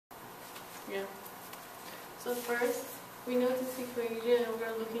Yeah. So first, we know this equation and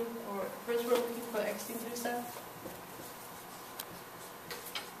we're looking for x-intercept.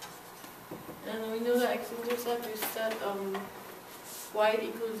 And we know that x-intercept is set y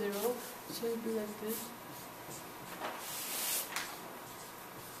equals 0, so it would be like this.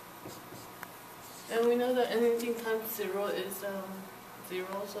 And we know that anything times 0 is 0,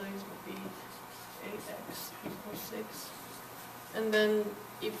 so it would be 8x equals 6. And then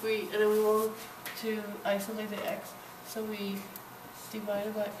we want to isolate the x, so we divide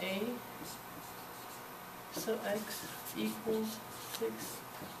it by a. So x equals 6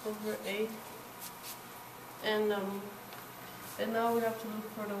 over a. And now we have to look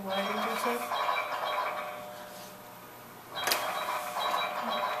for the y-intercept.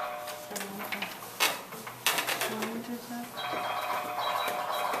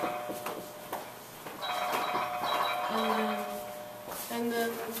 And then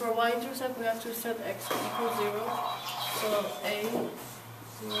for y-intercept we have to set x equals 0. So a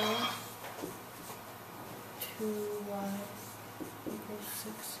 0 2y equals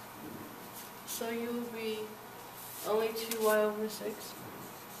 6. So you will be only 2y over 6.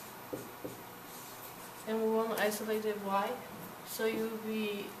 And we want to isolate the y. So you will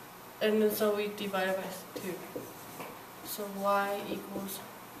be, and then so we divide it by 2. So y equals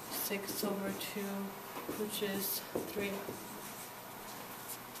 6 over 2, which is 3.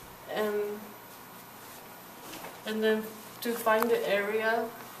 And then to find the area,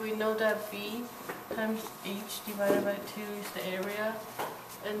 we know that b times h divided by 2 is the area,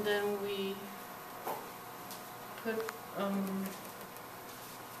 and then we put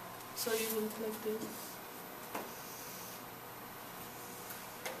so you look like this.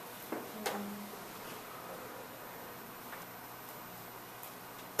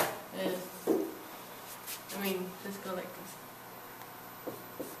 Just go like this.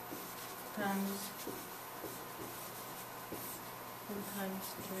 Times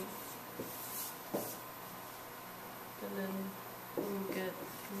 3. And then we get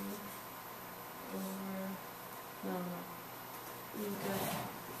 3 over, we get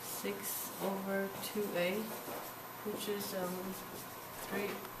 6 over 2a, which is 3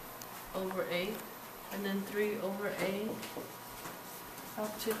 over a, and then 3 over a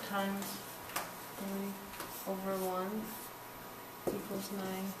up to times 3 over 1 equals 9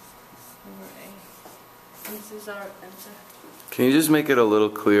 over a. This is our answer. Can you just make it a little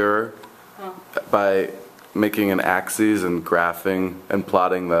clearer by making an axis and graphing and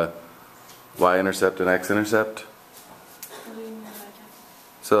plotting the y-intercept and x-intercept? What do you mean by that?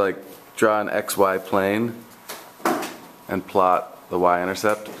 So like draw an xy plane and plot the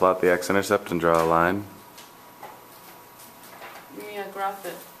y-intercept, plot the x-intercept and draw a line. Yeah, graph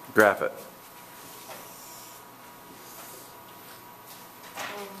it. Graph it.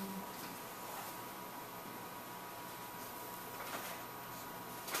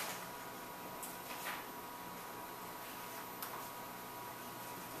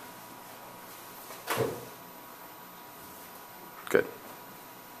 Good.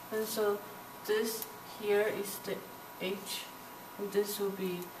 And so this here is the h, and this will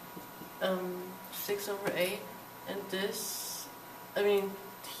be 6 over 8, and this,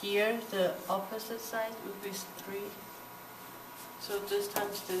 here the opposite side would be 3. So this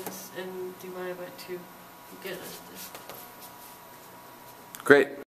times this and divided by 2, you get us this. Great.